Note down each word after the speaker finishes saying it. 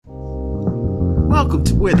welcome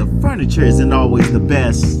to where the furniture isn't always the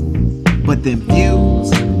best, but them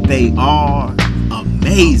views, they are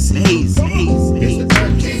amazing. It's a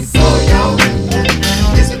 13 for y'all.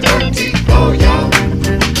 It's a 13 for y'all.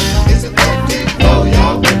 It's a 13 for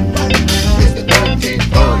y'all. It's a 13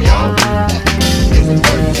 for y'all. It's a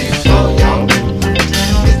 13 for y'all.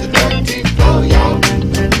 It's a 13 for y'all.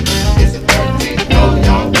 It's a 13 for y'all. It's a 13 for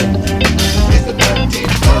y'all. It's a 13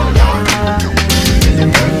 for y'all.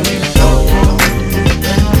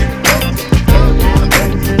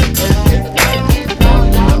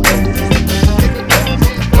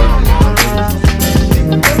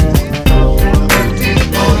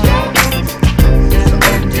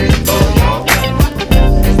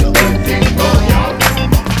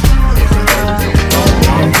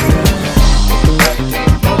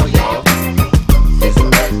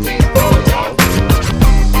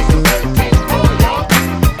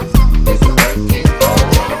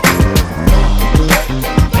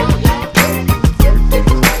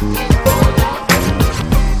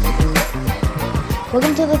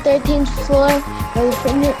 Welcome to the 13th floor,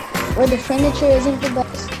 where the furniture isn't the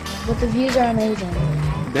best, but the views are amazing.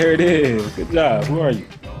 There it is. Good job. Who are you?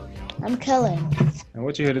 I'm Kellen. And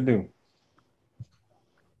what you here to do?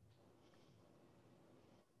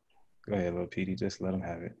 Go ahead, little Petey. Just let him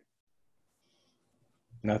have it.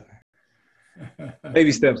 Nothing.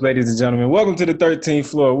 Baby steps, ladies and gentlemen. Welcome to the 13th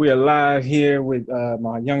floor. We are live here with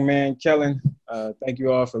my young man, Kellen. Thank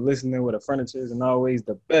you all for listening. Where the furniture isn't always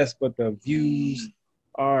the best, but the views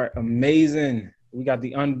are amazing. We got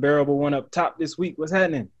the unbearable one up top this week. What's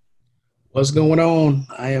happening? What's going on?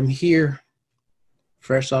 I am here,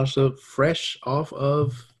 fresh off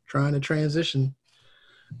of trying to transition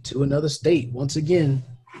to another state once again.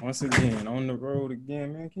 Once again, on the road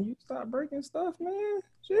again, man. Can you stop breaking stuff, man?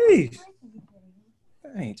 Jeez.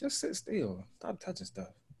 Dang, just sit still. Stop touching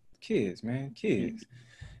stuff. Kids, man. Kids.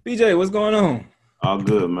 BJ, what's going on? All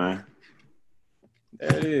good, man.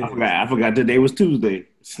 There it is. I forgot today was Tuesday.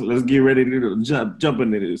 So let's get ready to jump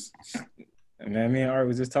into this. Man, me and Art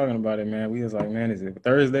was just talking about it, man. We was like, man, is it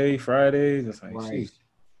Thursday, Friday? Just like, Right. sheesh.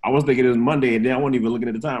 I was thinking it was Monday, and then I wasn't even looking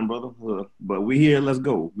at the time, brother. But we here. Let's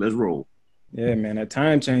go. Let's roll. Yeah, man, that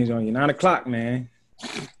time change on you. 9 o'clock, man.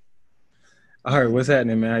 All right, what's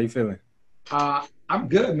happening, man? How you feeling? I'm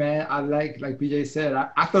good, man. I like BJ said,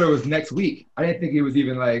 I thought it was next week. I didn't think it was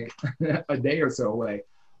even like a day or so away.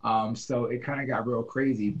 So it kind of got real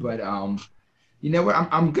crazy. But you know what?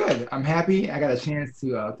 I'm good. I'm happy. I got a chance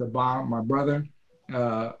to bond my brother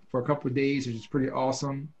for a couple of days, which is pretty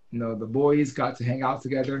awesome. You know, the boys got to hang out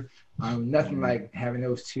together. Nothing like having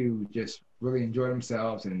those two just really enjoy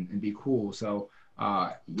themselves and be cool. So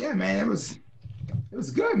yeah, man, it was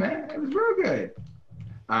good, man. It was real good.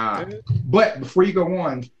 But before you go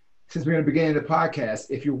on, since we're in the beginning of the podcast,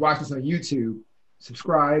 if you're watching us on YouTube,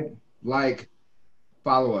 subscribe, like,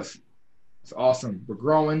 follow us. It's awesome. We're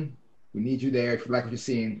growing. We need you there. If you like what you're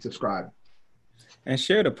seeing, subscribe. And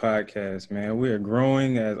share the podcast, man. We are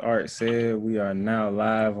growing. As Art said, we are now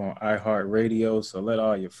live on iHeartRadio. So let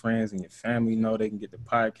all your friends and your family know they can get the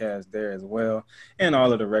podcast there as well. And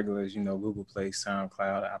all of the regulars, you know, Google Play,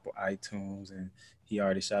 SoundCloud, Apple iTunes, and he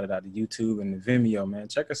already shouted out to YouTube and the Vimeo, man.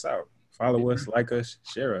 Check us out. Follow us, like us,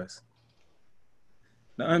 share us.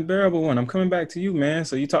 The unbearable one. I'm coming back to you, man.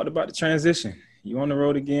 So you talked about the transition. You on the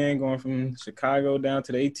road again, going from Chicago down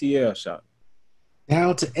to the ATL shop.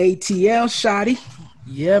 Down to ATL, shoddy.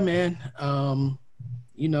 Yeah, man.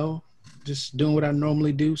 You know, just doing what I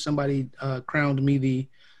normally do. Somebody crowned me the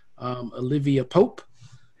Olivia Pope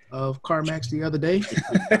of CarMax the other day.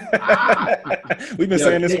 We've been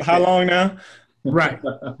saying this for how long now? Right.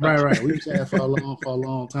 We've been saying that for a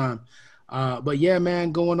long time. But yeah,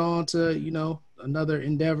 man, going on to, you know, another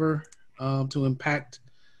endeavor to impact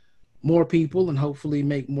more people and hopefully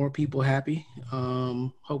make more people happy.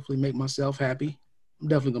 Hopefully make myself happy. I'm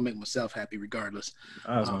definitely gonna make myself happy regardless.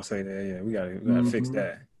 I was gonna say that. Yeah, we gotta fix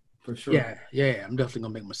that For sure. Yeah. I'm definitely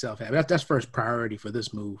gonna make myself happy. That's first priority for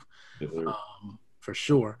this move, for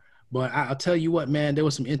sure. But I'll tell you what, man, there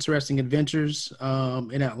was some interesting adventures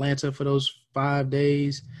in Atlanta for those 5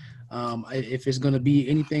 days. If it's gonna be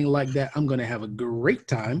anything like that, I'm gonna have a great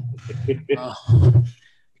time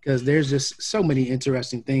because there's just so many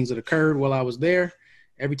interesting things that occurred while I was there.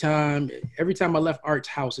 Every time I left Art's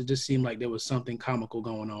house, it just seemed like there was something comical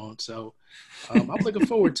going on. So I'm looking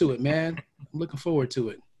forward to it, man. I'm looking forward to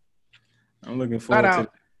it. I'm looking forward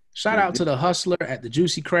Shout out to the hustler at the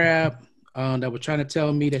Juicy Crab that was trying to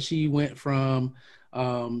tell me that she went from,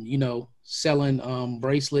 you know, selling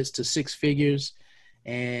bracelets to 6 figures.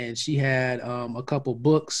 And she had a couple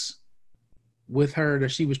books with her that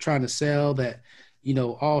she was trying to sell that, you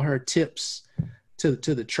know, all her tips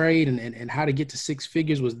to the trade and how to get to six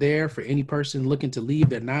figures was there for any person looking to leave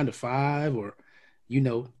their 9 to 5 or,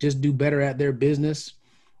 just do better at their business.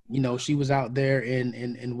 She was out there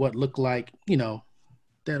in what looked like,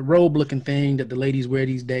 that robe looking thing that the ladies wear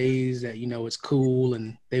these days that, it's cool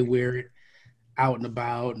and they wear it out and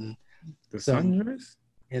about. And the sundress?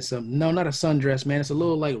 And no, not a sundress, man. It's a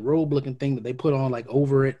little like robe looking thing that they put on like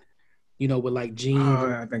over it, with like jeans.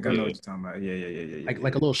 Oh, I think I know what you're talking about. Yeah.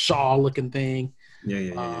 Like a little shawl looking thing.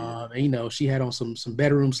 Yeah. And, she had on some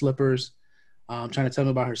bedroom slippers, trying to tell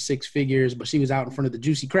me about her 6 figures, but she was out in front of the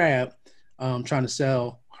Juicy Crab, trying to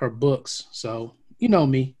sell her books. So, you know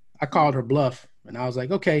me, I called her bluff and I was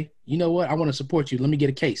like, okay, you know what? I want to support you. Let me get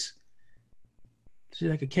a case. She's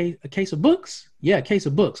like, a case of books? Yeah, a case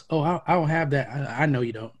of books. Oh, I don't have that. I know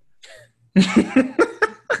you don't.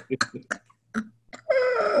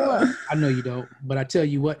 I know you don't, but I tell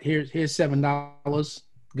you what, here's $7.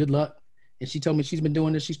 Good luck. And she told me she's been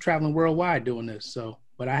doing this. She's traveling worldwide doing this. So,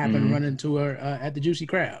 but I happened to run into her at the Juicy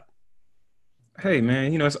Crab. Hey,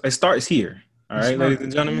 man, it starts here. All right, ladies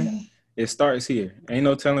and gentlemen, it starts here. Ain't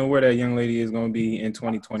no telling where that young lady is going to be in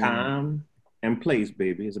 2021. Time and place,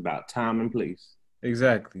 baby. It's about time and place.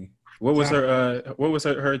 Exactly. What was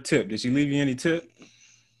her tip? Did she leave you any tip?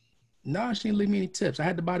 No, she didn't leave me any tips. I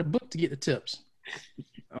had to buy the book to get the tips.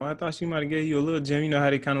 Oh, I thought she might have gave you a little gem. You know how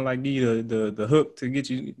they kind of like give you the hook to get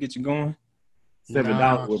you going?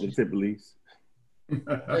 $7 worth of tip, at least.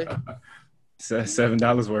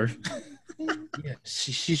 $7 worth. Yeah,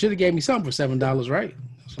 she should have gave me something for $7, right?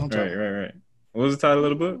 Right. What was the title of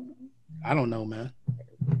the book? I don't know, man.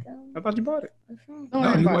 I thought you bought it.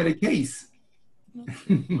 No, you wanted a case.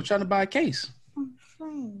 I'm trying to buy a case.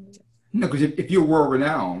 No, because if you're world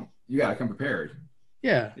renowned, you gotta come prepared.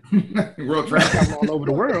 Yeah. World travel all over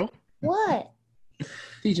the world. What?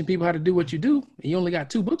 Teaching people how to do what you do, and you only got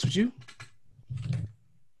 2 books with you.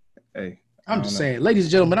 Hey, I'm just saying, ladies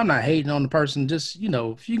and gentlemen, I'm not hating on the person. Just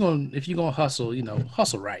if you're gonna hustle,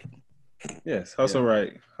 hustle right. Yes, hustle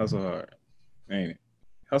right, hustle hard, ain't it?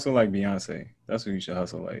 Hustle like Beyonce. That's what you should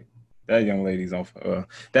hustle like. That young lady's on.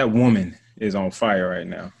 That woman is on fire right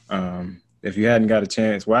now. If you hadn't got a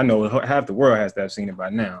chance, well, I know half the world has to have seen it by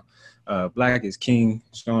now. Black is King,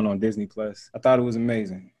 shown on Disney Plus. I thought it was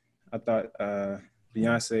amazing. I thought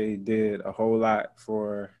Beyonce did a whole lot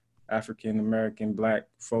for African American Black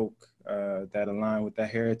folk that align with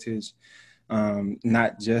that heritage.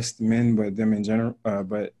 Not just men, but them in general,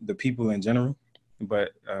 but the people in general.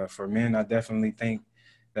 But for men, I definitely think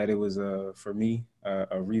that it was for me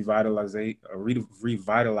a revitalizing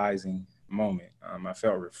moment. I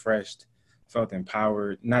felt refreshed, felt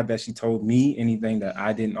empowered. Not that she told me anything that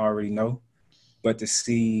I didn't already know, but to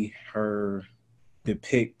see her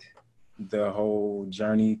depict the whole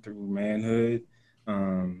journey through manhood,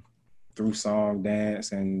 through song,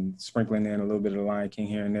 dance, and sprinkling in a little bit of the Lion King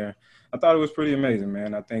here and there. I thought it was pretty amazing,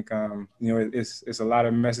 man. I think, it's a lot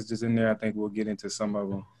of messages in there. I think we'll get into some of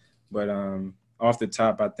them. But off the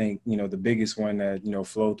top, I think, the biggest one that,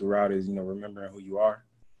 flowed throughout is, remembering who you are.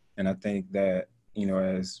 And I think that,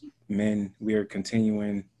 as men, we are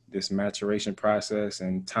continuing this maturation process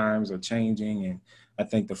and times are changing. And I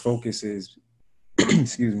think the focus is,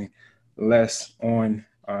 less on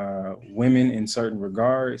women in certain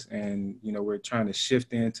regards. And, we're trying to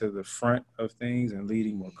shift into the front of things and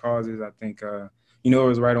leading more causes. I think, it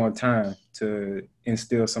was right on time to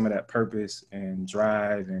instill some of that purpose and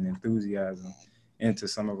drive and enthusiasm into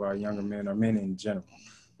some of our younger men or men in general.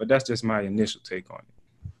 But that's just my initial take on it.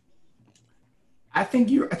 I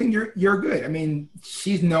think you're good. I mean,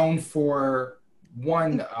 she's known for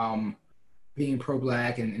one, being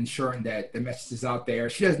pro-Black and ensuring that the message is out there.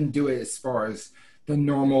 She doesn't do it as far as the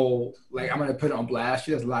normal, like, I'm going to put it on blast.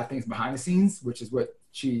 She does a lot of things behind the scenes, which is what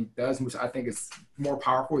she does, which I think is more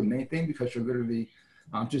powerful than anything, because you're literally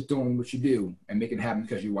just doing what you do and making it happen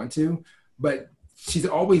because you want to. But she's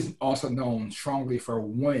always also known strongly for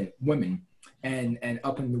women and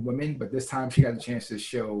upping the women. But this time she got a chance to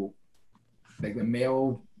show like the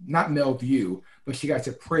male, not male view, but she got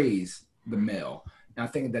to praise the male. And I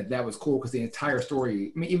think that was cool because the entire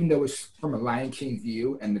story, I mean, even though it's from a Lion King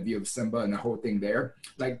view and the view of Simba and the whole thing there,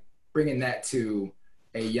 like bringing that to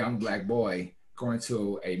a young Black boy going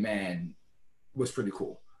to a man was pretty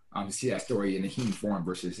cool. To see that story in the human form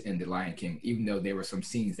versus in the Lion King, even though there were some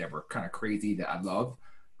scenes that were kind of crazy that I love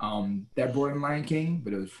that brought in Lion King,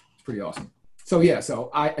 but it was pretty awesome. So yeah, so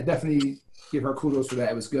I definitely give her kudos for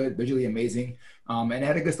that. It was good, visually amazing, and it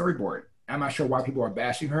had a good storyboard. I'm not sure why people are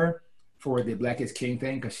bashing her for the Black is King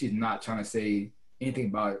thing, because she's not trying to say anything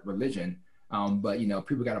about religion. But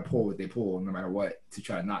people got to pull what they pull, no matter what, to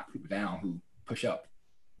try to knock people down who push up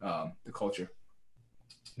the culture.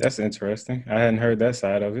 That's interesting. I hadn't heard that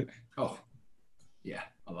side of it. Oh, yeah,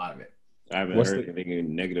 a lot of it. I haven't What's heard the-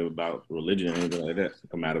 anything negative about religion or anything like that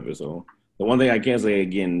come out of it. So the one thing I can say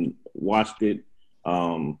again, watched it.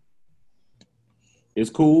 It's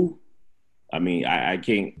cool. I mean, I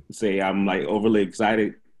can't say I'm like overly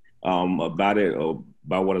excited about it or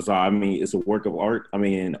about what I saw. I mean, it's a work of art. I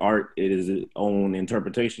mean, art it is its own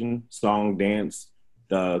interpretation, song, dance,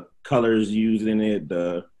 the colors used in it,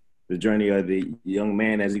 the journey of the young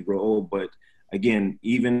man as he grow old. But again,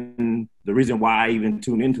 even the reason why I even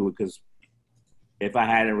tuned into it, because if I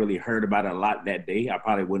hadn't really heard about it a lot that day, I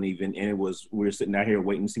probably wouldn't even. And it was we were sitting out here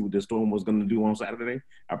waiting to see what the storm was going to do on Saturday.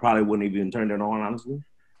 I probably wouldn't even turn it on, honestly.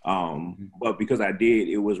 But because I did,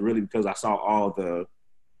 it was really because I saw all the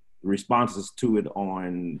responses to it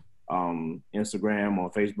on Instagram,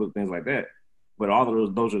 on Facebook, things like that. But all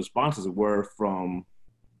of those responses were from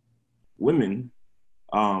women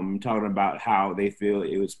talking about how they feel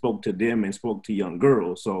it spoke to them and spoke to young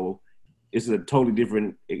girls. So it's a totally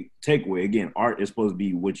different takeaway. Again, art is supposed to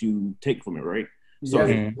be what you take from it, right? So Yeah.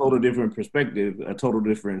 it's a total different perspective, a total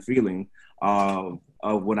different feeling of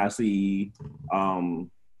when I see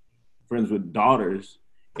friends with daughters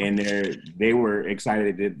and they were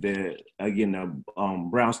excited that the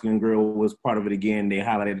brown skin girl was part of it again. They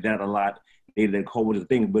highlighted that a lot. They did a whole bunch of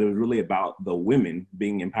things, but it was really about the women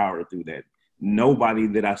being empowered through that. Nobody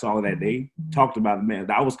that I saw that day talked about it. Man,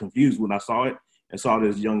 I was confused when I saw it and saw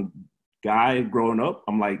this young guy growing up.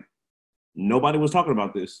 I'm like, nobody was talking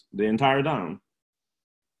about this the entire time.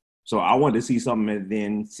 So I wanted to see something and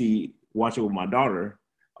then watch it with my daughter,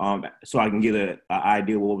 so I can get an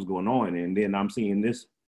idea of what was going on. And then I'm seeing this.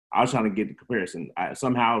 I was trying to get the comparison. I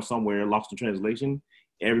somehow, somewhere, lost the translation.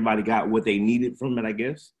 Everybody got what they needed from it, I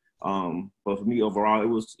guess. But for me, overall,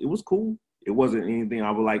 it was cool. It wasn't anything I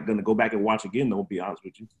was going to go back and watch again, though, to be honest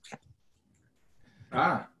with you.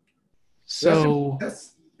 So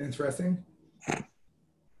That's interesting.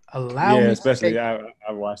 allow Yeah, me especially to take,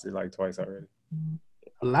 I watched it like twice already.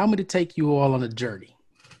 allow me to take you all on a journey.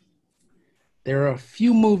 There are a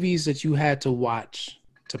few movies that you had to watch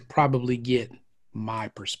to probably get my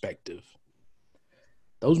perspective.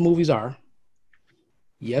 Those movies are,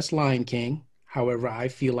 yes, Lion King. However, I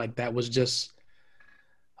feel like that was just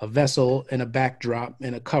a vessel and a backdrop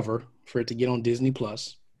and a cover for it to get on Disney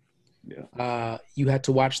Plus. Yeah. You had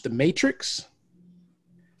to watch The Matrix.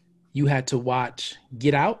 You had to watch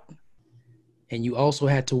Get Out. And you also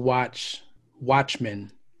had to watch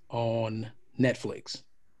Watchmen on Netflix.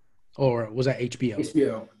 Or was that HBO?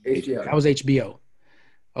 HBO. That was HBO.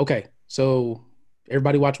 Okay, so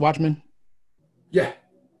everybody watch Watchmen? Yeah.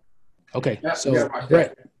 Okay, Yeah, we so gotta watch that.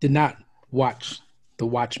 Brett did not watch The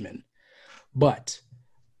Watchmen, but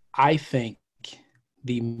I think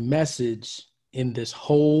the message in this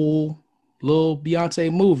whole little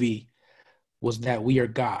Beyonce movie was that we are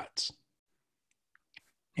gods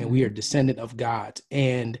and we are descendant of gods.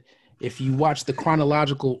 And if you watch the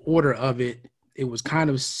chronological order of it, it was kind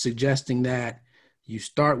of suggesting that you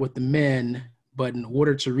start with the men, but in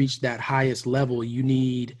order to reach that highest level, you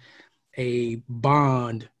need a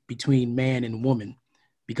bond between man and woman.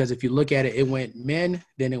 Because if you look at it, it went men,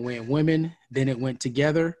 then it went women, then it went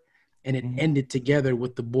together, and it ended together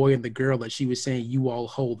with the boy and the girl that she was saying, you all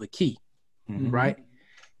hold the key, right?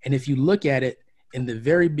 And if you look at it, in the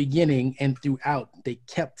very beginning and throughout, they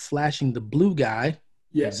kept flashing the blue guy,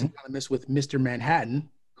 Yes. synonymous with Mr. Manhattan,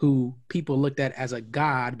 who people looked at as a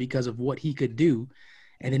god because of what he could do.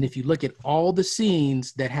 And then if you look at all the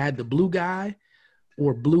scenes that had the blue guy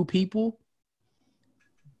or blue people,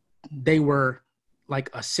 they were like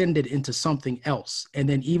ascended into something else. And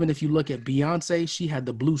then even if you look at Beyonce, she had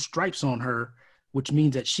the blue stripes on her, which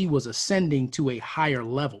means that she was ascending to a higher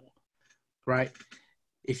level, right?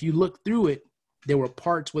 If you look through it, there were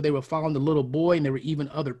parts where they were following the little boy and there were even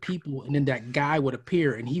other people. And then that guy would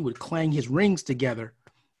appear and he would clang his rings together.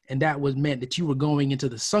 And that was meant that you were going into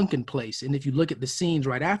the sunken place. And if you look at the scenes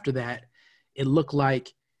right after that, it looked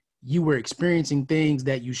like you were experiencing things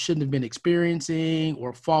that you shouldn't have been experiencing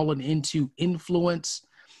or fallen into influence.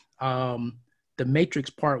 The Matrix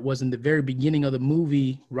part was in the very beginning of the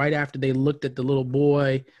movie, right after they looked at the little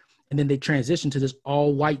boy, and then they transitioned to this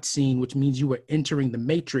all white scene, which means you were entering the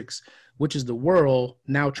Matrix, which is the world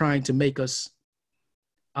now trying to make us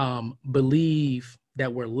believe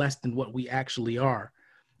that we're less than what we actually are.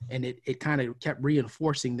 And it kind of kept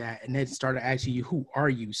reinforcing that. And then it started asking you, who are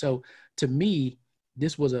you? So to me,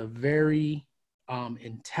 this was a very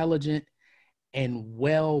intelligent and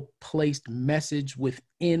well-placed message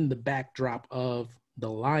within the backdrop of The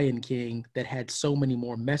Lion King that had so many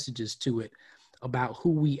more messages to it about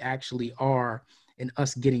who we actually are and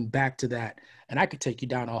us getting back to that. And I could take you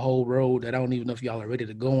down a whole road that I don't even know if y'all are ready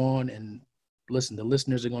to go on. And listen, the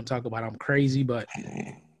listeners are going to talk about I'm crazy, but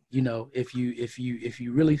you know, if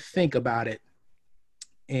you really think about it,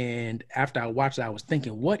 and after I watched it, I was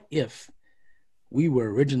thinking, what if we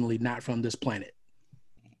were originally not from this planet,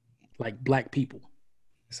 like Black people?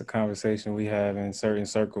 It's a conversation we have in certain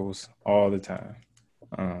circles all the time.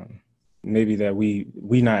 Maybe that we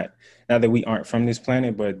not that we aren't from this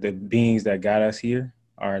planet, but the beings that got us here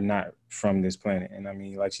are not from this planet. And I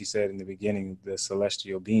mean, like she said in the beginning, the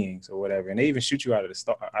celestial beings or whatever, and they even shoot you out of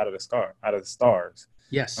the stars.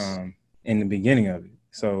 Yes. In the beginning of it.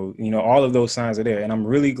 So, you know, all of those signs are there. And I'm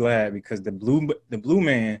really glad, because the blue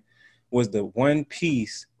man was the one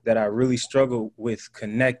piece that I really struggled with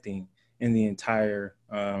connecting in the entire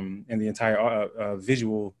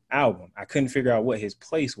visual album. I couldn't figure out what his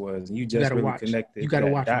place was, and you really connected. You got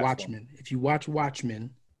to watch Watchmen. If you watch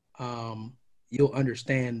Watchmen, you'll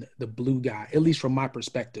understand the blue guy, at least from my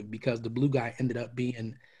perspective, because the blue guy ended up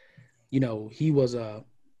being, you know, he was a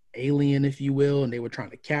alien, if you will, and they were trying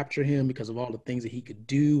to capture him because of all the things that he could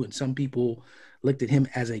do. And some people looked at him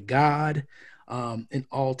as a god, and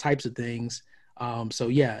all types of things. So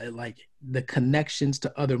yeah, like the connections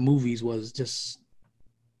to other movies was just,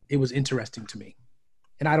 it was interesting to me.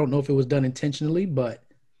 And I don't know if it was done intentionally, but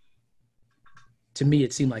to me,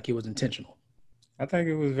 it seemed like it was intentional. I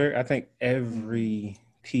think every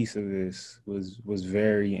piece of this was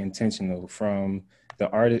very intentional, from the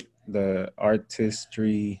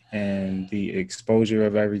artistry and the exposure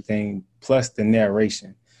of everything, plus the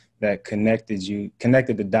narration that connected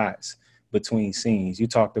the dots between scenes. You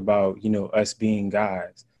talked about, you know, us being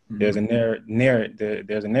guys. Mm-hmm.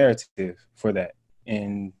 There's a narrative for that,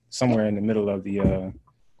 and somewhere in the middle of the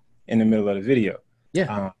video.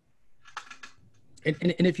 Yeah.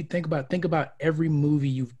 And if you think about every movie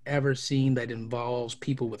you've ever seen that involves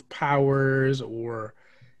people with powers or,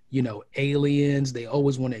 you know, aliens, they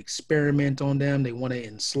always want to experiment on them. They want to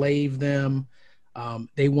enslave them.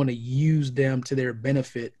 They want to use them to their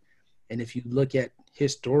benefit. And if you look at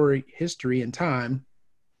history and time,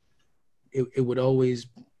 it would always,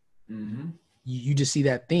 you just see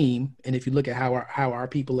that theme. And if you look at how our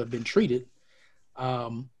people have been treated,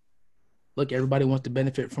 look, everybody wants to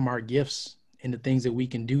benefit from our gifts and the things that we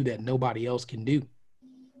can do that nobody else can do.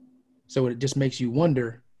 So it just makes you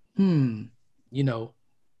wonder, you know,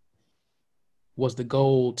 was the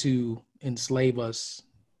goal to enslave us,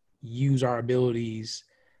 use our abilities,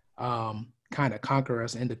 kind of conquer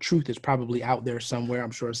us? And the truth is probably out there somewhere.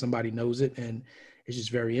 I'm sure somebody knows it. And it's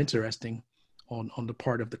just very interesting on the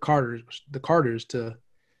part of the Carters to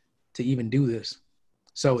even do this.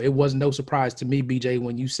 So it was no surprise to me, BJ,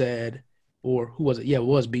 when you said, or who was it? Yeah, it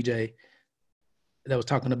was BJ that was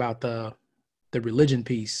talking about the religion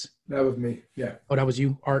piece. That was me. Yeah. Oh, that was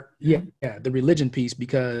you, Art? Yeah. Yeah. The religion piece,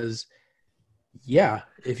 because yeah,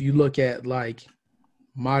 if you look at like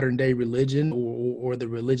modern day religion or the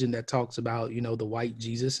religion that talks about, you know, the white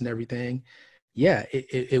Jesus and everything, yeah,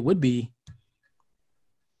 it would be,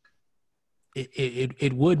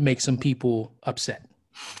 it would make some people upset.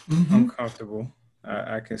 Uncomfortable.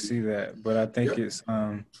 I can see that, but I think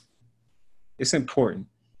it's important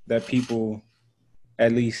that people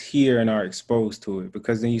at least hear and are exposed to it,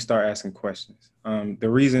 because then you start asking questions. The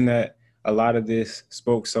reason that a lot of this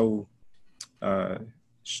spoke so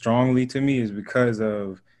strongly to me is because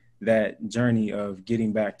of that journey of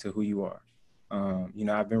getting back to who you are. You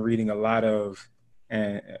know, I've been reading a lot of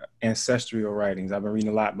ancestral writings. I've been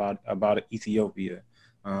reading a lot about Ethiopia.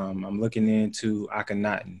 I'm looking into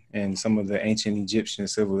Akhenaten and some of the ancient Egyptian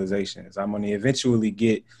civilizations. I'm going to eventually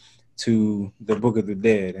get to the Book of the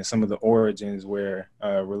Dead and some of the origins where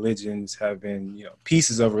religions have been, you know,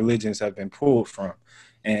 pieces of religions have been pulled from.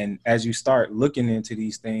 And as you start looking into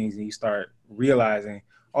these things and you start realizing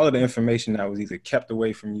all of the information that was either kept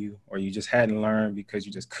away from you or you just hadn't learned because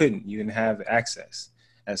you didn't have the access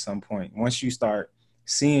at some point. Once you start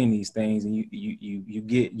seeing these things and you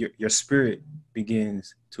get your spirit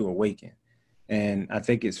begins to awaken. And I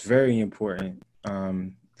think it's very important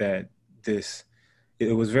that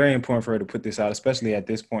it was very important for her to put this out, especially at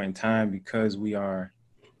this point in time, because we are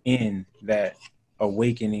in that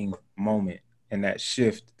awakening moment and that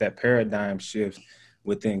shift, that paradigm shift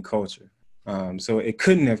within culture. So it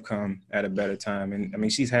couldn't have come at a better time. And I mean,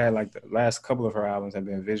 she's had like the last couple of her albums have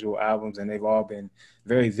been visual albums, and they've all been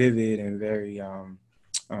very vivid and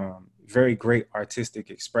very great artistic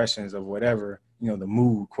expressions of whatever, you know, the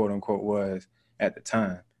mood, quote unquote, was at the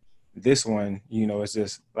time. This one, you know, it's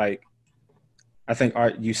just like, I think,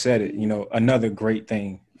 Art, you said it, you know, another great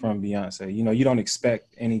thing from Beyonce. You know, you don't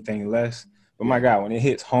expect anything less, but my God, when it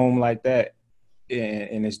hits home like that,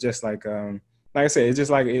 and it's just like I said, it's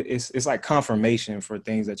just like it's like confirmation for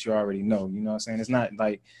things that you already know. You know what I'm saying? It's not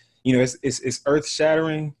like, you know, it's earth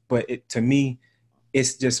shattering, but to me,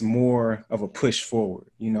 it's just more of a push forward.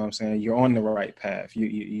 You know what I'm saying? You're on the right path.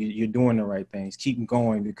 You're doing the right things. Keep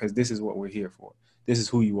going, because this is what we're here for. This is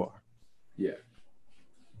who you are. Yeah.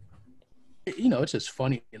 You know, it's just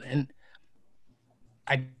funny, and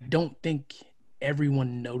I don't think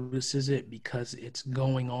everyone notices it because it's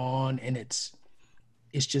going on and it's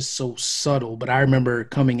just so subtle. But I remember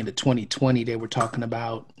coming into 2020, they were talking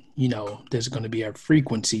about, you know, there's going to be a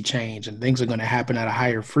frequency change and things are going to happen at a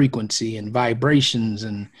higher frequency and vibrations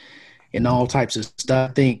and all types of stuff.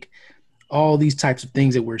 I think all these types of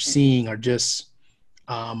things that we're seeing are just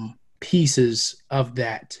pieces of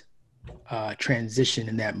that transition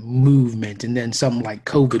and that movement. And then something like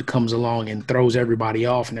COVID comes along and throws everybody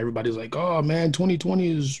off, and everybody's like, oh man,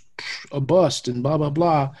 2020 is a bust and blah, blah,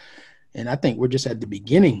 blah. And I think we're just at the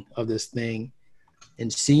beginning of this thing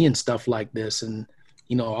and seeing stuff like this. And,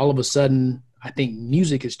 you know, all of a sudden, I think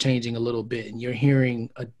music is changing a little bit and you're hearing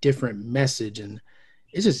a different message. And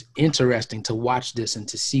it's just interesting to watch this and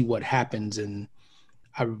to see what happens. And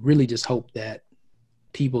I really just hope that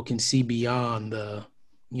people can see beyond the,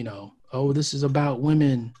 you know, oh, this is about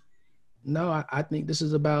women. No, I think this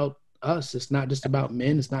is about us. It's not just about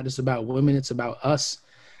men. It's not just about women. It's about us.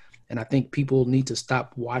 And I think people need to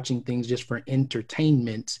stop watching things just for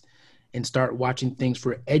entertainment and start watching things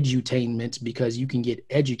for edutainment, because you can get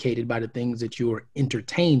educated by the things that you are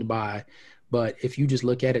entertained by. But if you just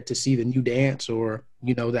look at it to see the new dance or,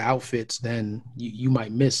 you know, the outfits, then you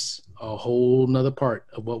might miss a whole nother part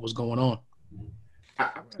of what was going on.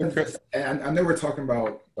 And I know we're talking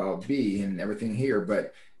about B and everything here,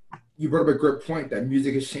 but you brought up a good point that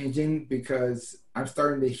music is changing, because I'm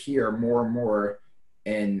starting to hear more and more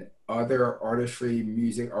in other artistry,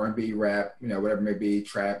 music, R&B, rap, you know, whatever it may be,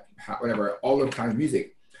 trap, whatever, all those kinds of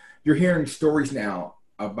music. You're hearing stories now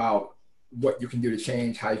about what you can do to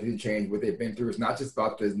change, how you can change, what they've been through. It's not just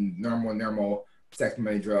about the normal sex,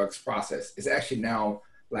 money, drugs process. It's actually now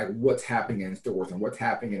like what's happening in stores and what's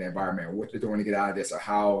happening in the environment, what they're doing to get out of this, or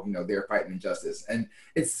how, you know, they're fighting injustice. And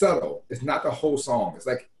it's subtle. It's not the whole song. It's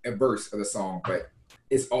like a verse of the song, but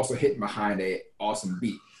it's also hitting behind a awesome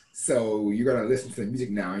beat. So you're going to listen to the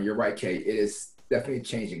music now, and you're right, Kate. It is definitely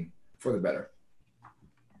changing for the better.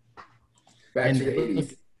 Back to the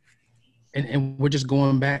 80s. And we're just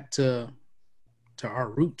going back to our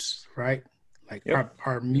roots, right? Like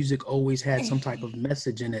our music always had some type of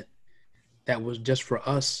message in it that was just for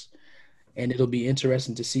us. And it'll be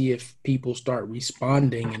interesting to see if people start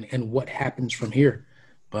responding and what happens from here.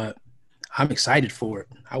 But I'm excited for it.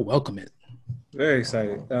 I welcome it. Very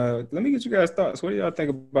excited. Let me get you guys' thoughts. What do y'all think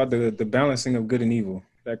about the balancing of good and evil,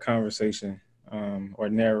 that conversation or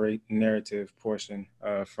narrative portion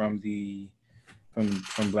from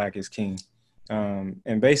Black is King?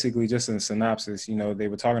 And basically, just in synopsis, you know, they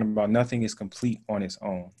were talking about nothing is complete on its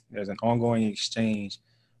own. There's an ongoing exchange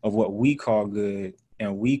of what we call good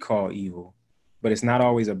and we call evil, but it's not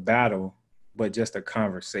always a battle, but just a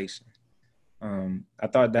conversation. I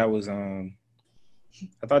thought that was it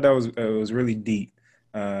was really deep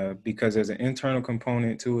because there's an internal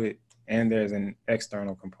component to it and there's an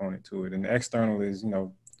external component to it. And the external is, you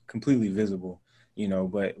know, completely visible, you know,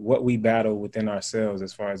 but what we battle within ourselves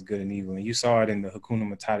as far as good and evil. And you saw it in the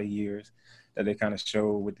Hakuna Matata years that they kind of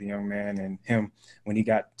showed with the young man and him when he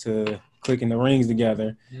got to clicking the rings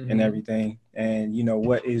together and everything. And, you know,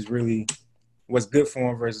 what's good for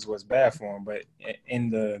him versus what's bad for him. But in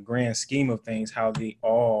the grand scheme of things, how they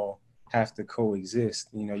all have to coexist.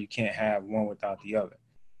 You know, you can't have one without the other.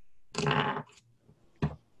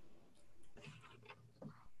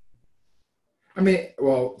 I mean,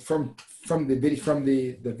 well, from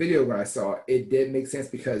the video when I saw it, it did make sense,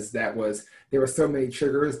 because there were so many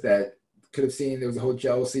triggers that could have seen. There was a whole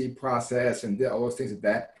jealousy process and all those things like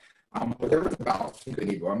that. But there was a balance between good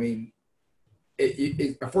and evil. I mean,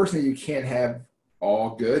 unfortunately, you can't have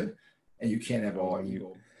all good and you can't have all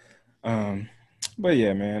evil. But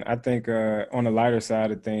yeah, man, I think on the lighter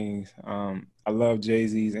side of things, I love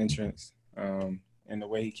Jay-Z's entrance and the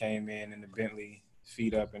way he came in the Bentley,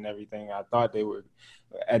 feet up and everything. At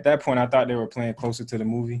that point, I thought they were playing closer to the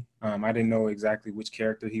movie. I didn't know exactly which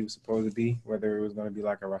character he was supposed to be, whether it was going to be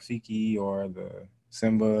like a Rafiki or the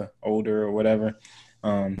Simba older or whatever.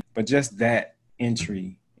 But just that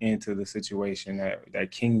entry into the situation,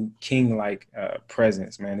 that king-like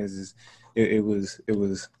presence, man, it was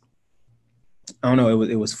I don't know.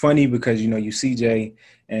 It was funny because you see Jay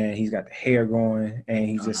and he's got the hair going and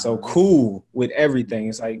he's just so cool with everything.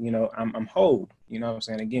 It's like I'm Hov. You know what I'm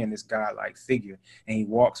saying? Again, this godlike figure, and he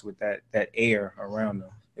walks with that air around him.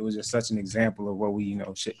 It was just such an example of what we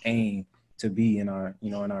should aim to be in our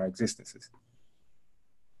in our existences.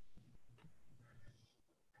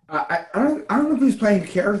 I don't know if he's playing a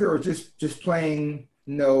character or just playing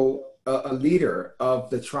a leader of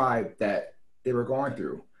the tribe that they were going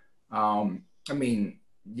through. I mean,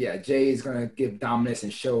 yeah, Jay is gonna give dominance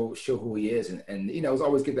and show who he is, and it's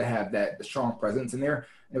always good to have the strong presence in there.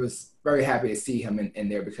 It was very happy to see him in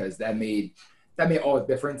there because that made all the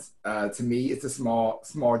difference. To me, it's a small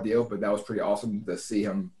deal, but that was pretty awesome to see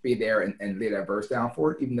him be there and lay that verse down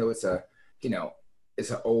for it, even though it's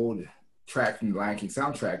it's an old track from the Lion King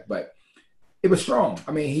soundtrack, but it was strong.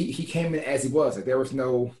 I mean, he came in as he was. Like there was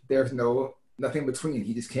nothing between.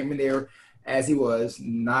 He just came in there as he was,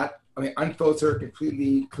 unfiltered,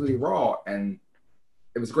 completely raw, and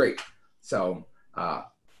it was great. So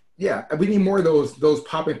yeah, we need more of those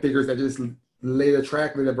popping figures that just lay the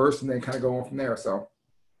track, lay the verse, and then kind of go on from there. So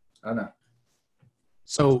I don't know.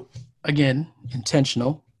 So again,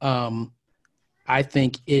 intentional. I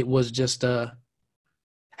think it was just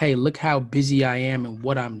hey, look how busy I am and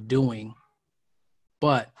what I'm doing.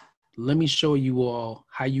 But let me show you all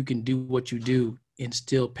how you can do what you do and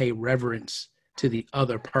still pay reverence to the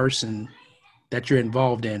other person that you're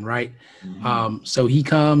involved in, right? Mm-hmm. So he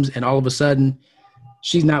comes and all of a sudden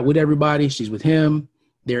she's not with everybody. She's with him.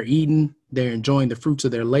 They're eating. They're enjoying the fruits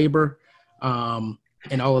of their labor and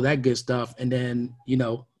all of that good stuff. And then,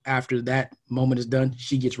 after that moment is done,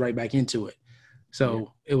 she gets right back into it.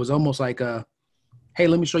 So It was almost like hey,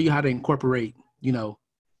 let me show you how to incorporate,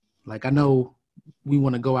 like I know we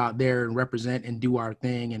want to go out there and represent and do our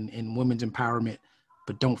thing and women's empowerment,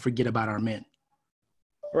 but don't forget about our men.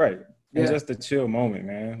 Right. And just a chill moment,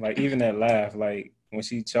 man. Like even that laugh, like when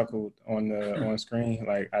she chuckled on screen,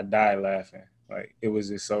 like I died laughing. Like it was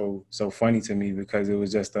just so funny to me because it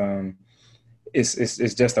was just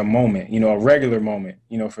it's just a moment, a regular moment,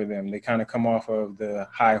 for them. They kind of come off of the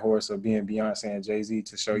high horse of being Beyonce and Jay-Z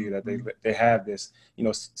to show you that they have this,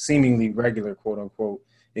 seemingly regular, quote unquote,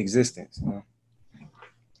 existence.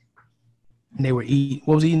 And they were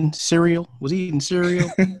eating cereal? Was he eating cereal?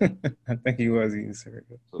 I think he was eating cereal.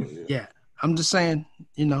 Yeah. I'm just saying,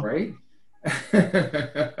 Right?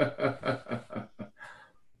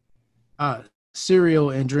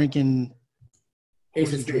 Cereal and drinking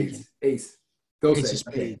Ace of Spades. Ace. Ace of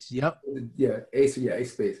Spades. Yep. Yeah, Ace of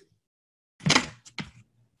Spades.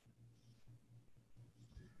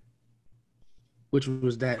 Which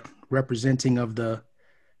was that representing of the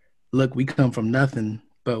look, we come from nothing,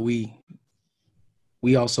 but we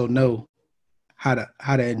also know how to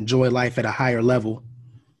enjoy life at a higher level.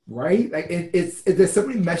 Right? Like it's there's so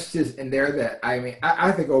many messages in there that I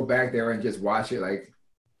have to go back there and just watch it like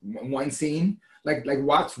one scene, like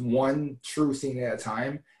watch one true scene at a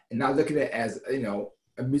time and not look at it as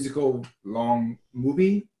a musical long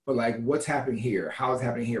movie, but like what's happening here, how it's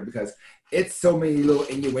happening here, because it's so many little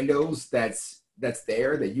innuendos that's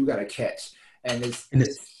there that you got to catch, and it's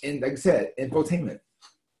like I said, infotainment.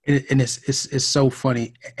 And it's so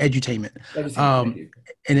funny, edutainment.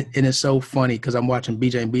 And it's so funny because I'm watching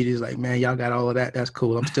BJ and BJ's like, man, y'all got all of that. That's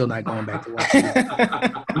cool. I'm still not going back to watch it.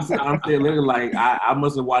 I'm still literally like, I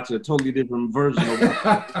must have watched a totally different version of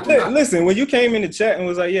it. Listen, when you came in the chat and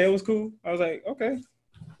was like, yeah, it was cool, I was like, okay,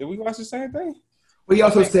 did we watch the same thing? Well, he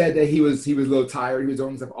also said that he was a little tired. He was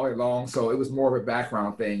doing stuff all day long, so it was more of a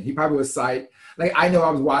background thing. He probably was like I know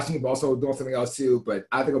I was watching it, but also doing something else too. But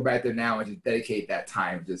I have to go back there now and just dedicate that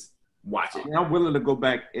time, just watch it. I'm willing to go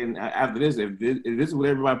back and after this, if this is what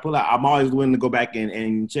everybody pull out, I'm always willing to go back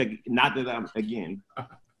and check. Not that I'm again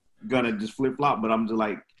gonna just flip flop, but I'm just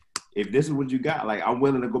like, if this is what you got, like I'm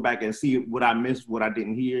willing to go back and see what I missed, what I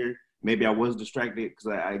didn't hear. Maybe I was distracted because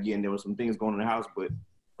again there were some things going on in the house, but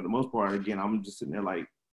for the most part, again, I'm just sitting there like,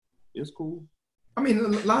 it's cool. I mean, a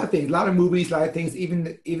lot of things, a lot of movies, a lot of things,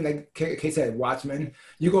 even like Kate said, Watchmen,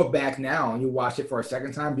 you go back now and you watch it for a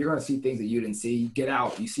second time, you're going to see things that you didn't see. You get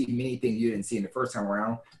out, you see many things you didn't see in the first time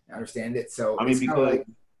around. I understand it. So I mean, because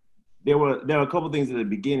there were a couple of things at the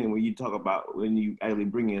beginning when you talk about when you actually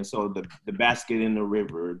bring in, so the basket in the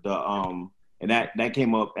river, and that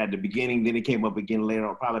came up at the beginning, then it came up again later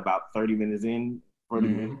on, probably about 30 minutes in, 40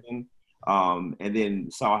 minutes in. And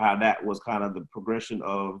then saw how that was kind of the progression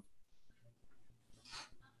of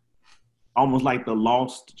almost like the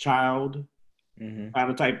lost child kind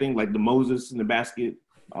of type thing, like the Moses in the basket.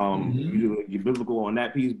 You're biblical on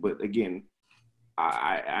that piece, but again,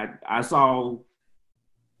 I saw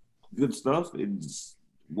good stuff. It's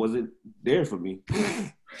wasn't there for me.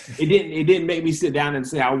 It didn't make me sit down and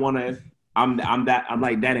say I'm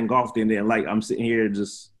like that engulfed in there. Like I'm sitting here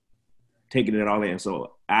just taking it all in.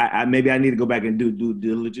 So I maybe I need to go back and do due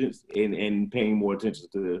diligence and paying more attention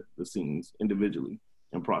to the scenes individually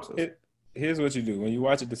and process. Here's what you do when you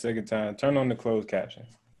watch it the second time: turn on the closed caption.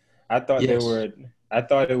 I thought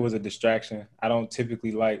it was a distraction. I don't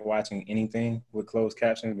typically like watching anything with closed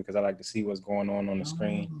captions because I like to see what's going on the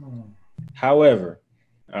screen. However,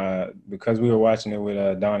 because we were watching it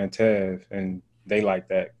with Don and Tev, and they like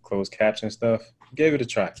that closed caption stuff, gave it a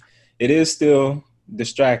try. It is still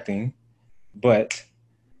distracting, but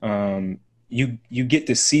you get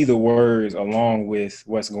to see the words along with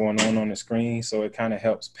what's going on the screen, so it kind of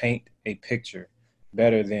helps paint a picture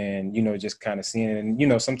better than, just kind of seeing it.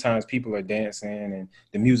 And, sometimes people are dancing and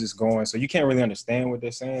the music's going, so you can't really understand what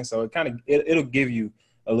they're saying. So it'll give you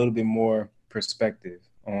a little bit more perspective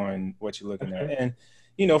on what you're looking at. And,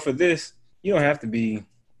 for this, you don't have to be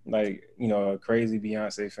like, a crazy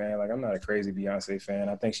Beyonce fan. Like, I'm not a crazy Beyonce fan.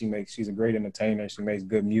 I think she's a great entertainer. She makes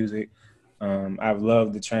good music. I've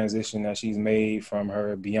loved the transition that she's made from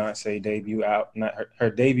her Beyonce debut her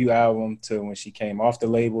debut album to when she came off the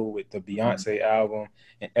label with the Beyonce album,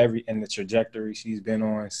 and the trajectory she's been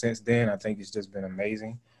on since then. I think it's just been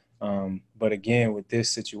amazing. But again, with this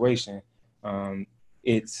situation,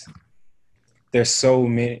 there's so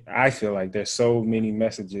many. I feel like there's so many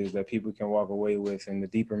messages that people can walk away with, and the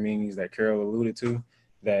deeper meanings that Carol alluded to,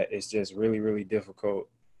 that it's just really, really difficult.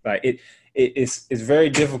 Like it's very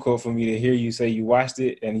difficult for me to hear you say you watched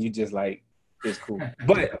it and you just like, it's cool.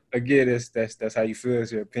 But again, that's how you feel.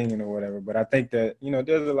 It's your opinion or whatever. But I think that,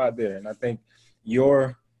 there's a lot there. And I think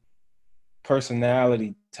your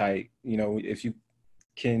personality type, if you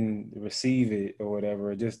can receive it or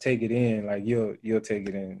whatever, just take it in, like you'll take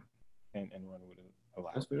it in and run with it a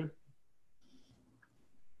lot. That's good.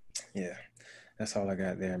 Yeah. That's all I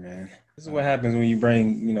got there, man. This is what happens when you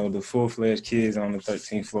bring, the full-fledged kids on the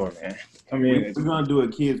 13th floor, man. Come in. We're going to do a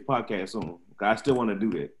kids podcast soon. I still want to do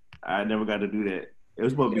that. I never got to do that. It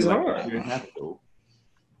was supposed to be like a year and a half ago.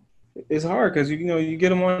 It's hard because, you get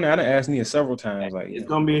them on. I done asked Nia several times. Like, it's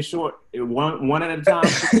going to be a short, one at a time.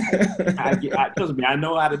 Trust me, I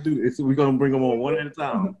know how to do this. We're going to bring them on one at a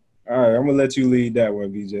time. All right, I'm going to let you lead that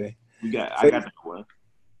one, BJ. I got that one.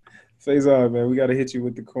 Faisal, man, we got to hit you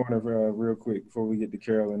with the corner real quick before we get to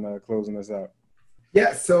Carol and closing us out.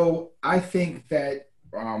 Yeah, so I think that,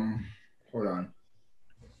 hold on.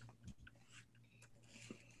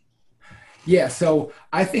 Yeah, so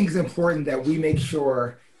I think it's important that we make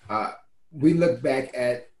sure we look back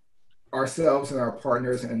at ourselves and our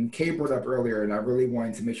partners. And Kay brought up earlier, and I really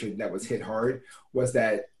wanted to make sure that was hit hard, was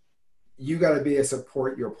that you got to be able to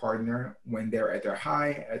support your partner when they're at their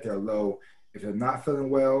high, at their low, if they're not feeling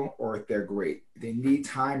well or if they're great. If they need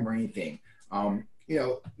time or anything.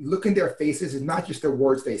 Look in their faces. It's not just the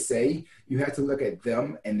words they say. You have to look at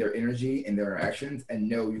them and their energy and their actions and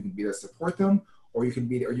know you can be there to support them, or you can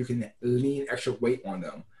lean extra weight on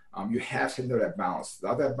them. You have to know that balance.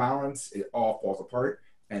 Without that balance, it all falls apart,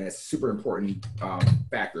 and it's a super important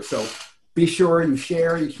factor. So be sure you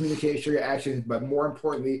share, you communicate, share your actions, but more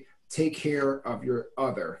importantly, take care of your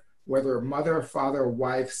other. Whether mother, father,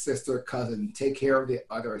 wife, sister, cousin, take care of the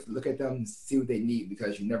others. Look at them, see what they need,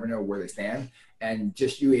 because you never know where they stand. And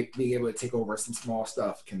just you being able to take over some small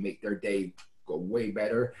stuff can make their day go way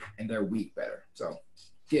better and their week better. So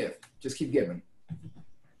just keep giving.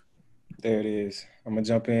 There it is. I'm going to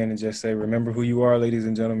jump in and just say, remember who you are, ladies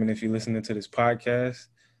and gentlemen, if you're listening to this podcast.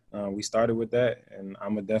 We started with that, and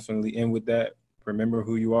I'm going to definitely end with that. Remember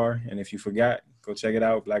who you are, and if you forgot, go check it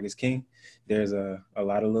out, Black is King. There's a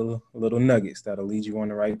lot of little nuggets that'll lead you on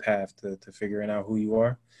the right path to figuring out who you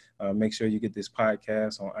are. Make sure you get this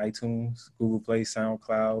podcast on iTunes, Google Play,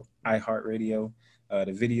 SoundCloud, iHeartRadio,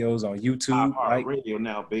 the videos on YouTube. iHeartRadio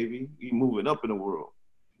now, baby. You moving up in the world.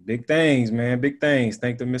 Big things, man. Big things.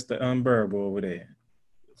 Thank the Mr. Unbearable over there.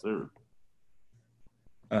 Yes, sir.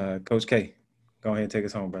 Coach K, go ahead and take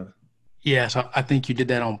us home, brother. Yeah, so I think you did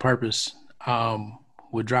that on purpose.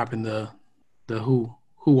 We're dropping the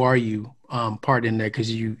who are you part in there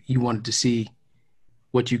because you wanted to see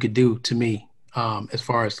what you could do to me as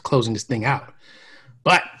far as closing this thing out.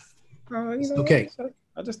 But okay.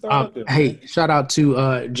 I just thought hey, shout out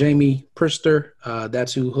to Jamie Prister.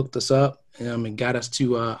 That's who hooked us up and got us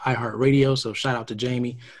to iHeartRadio. So shout out to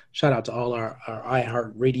Jamie. Shout out to all our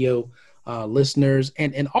iHeartRadio listeners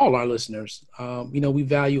and all our listeners. We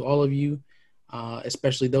value all of you,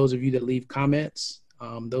 especially those of you that leave comments,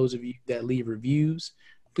 those of you that leave reviews.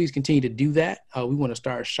 Please continue to do that. We want to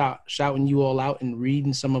start shouting you all out and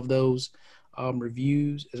reading some of those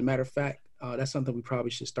reviews. As a matter of fact, That's something we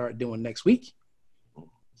probably should start doing next week.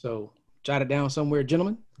 So jot it down somewhere,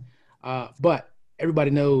 gentlemen. But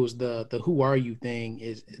everybody knows the who are you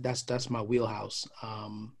thing that's my wheelhouse.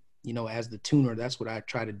 As the tuner, that's what I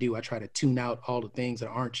try to do. I try to tune out all the things that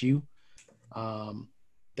aren't you,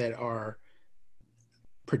 that are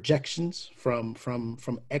projections from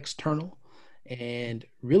external. And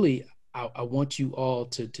really, I want you all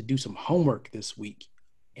to do some homework this week.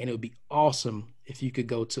 And it would be awesome if you could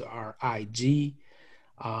go to our IG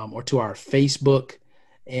or to our Facebook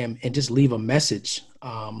and just leave a message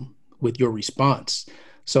with your response.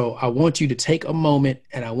 So I want you to take a moment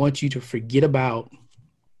and I want you to forget about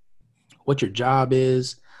what your job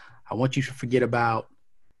is. I want you to forget about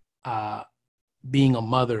being a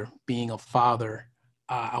mother, being a father.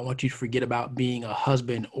 I want you to forget about being a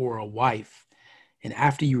husband or a wife. And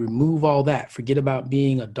after you remove all that, forget about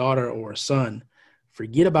being a daughter or a son.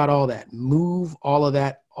 Forget about all that. Move all of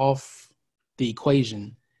that off the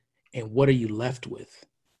equation. And what are you left with?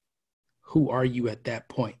 Who are you at that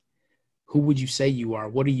point? Who would you say you are?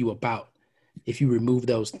 What are you about if you remove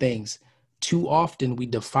those things? Too often we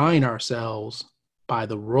define ourselves by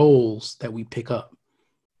the roles that we pick up.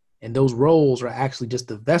 And those roles are actually just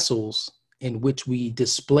the vessels in which we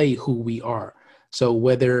display who we are. So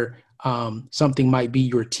whether something might be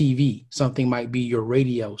your TV, something might be your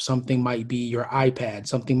radio, something might be your iPad,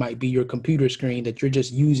 something might be your computer screen that you're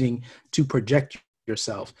just using to project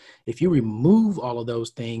yourself. If you remove all of those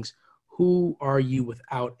things, who are you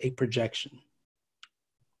without a projection?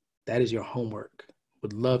 That is your homework.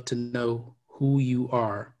 Would love to know who you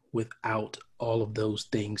are without all of those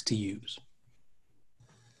things to use.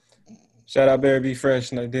 Shout out Barry B.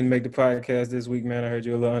 Fresh. I didn't make the podcast this week, man. I heard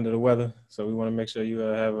you a little under the weather. So we want to make sure you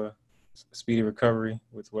have a speedy recovery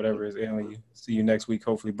with whatever is ailing you. See you next week,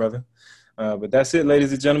 hopefully, brother. But that's it,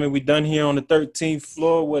 ladies and gentlemen. We're done here on the 13th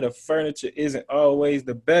floor where the furniture isn't always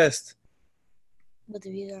the best. But the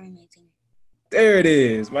views are amazing. There it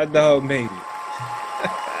is. My dog made it.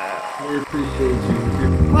 We appreciate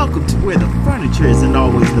you. Welcome to where the furniture isn't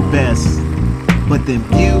always the best, but them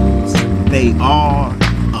views, they are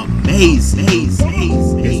amazing. It's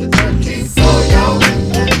the 13th floor, y'all.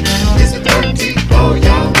 It's the 13th floor,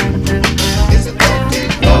 y'all. It's the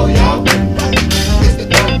 13th floor, y'all. It's the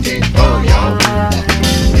 13th floor, y'all.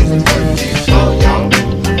 It's the 13th floor, y'all.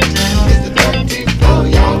 It's the 13th floor,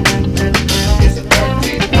 y'all. It's the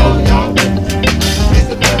 13th floor, y'all. It's the 13th floor, y'all. It's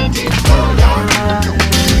the 13th floor, y'all.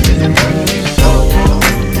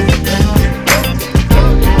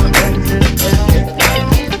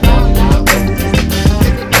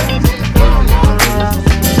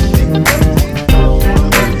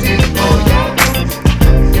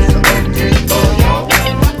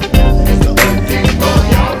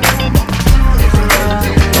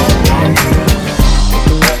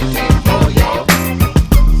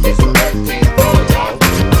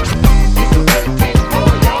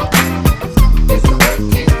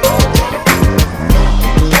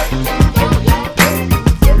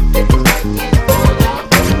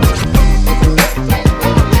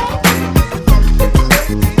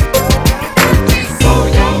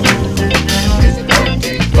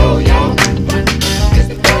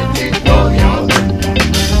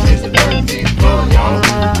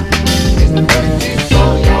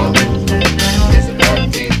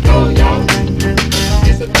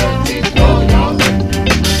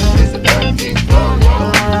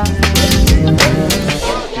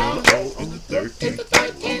 It's the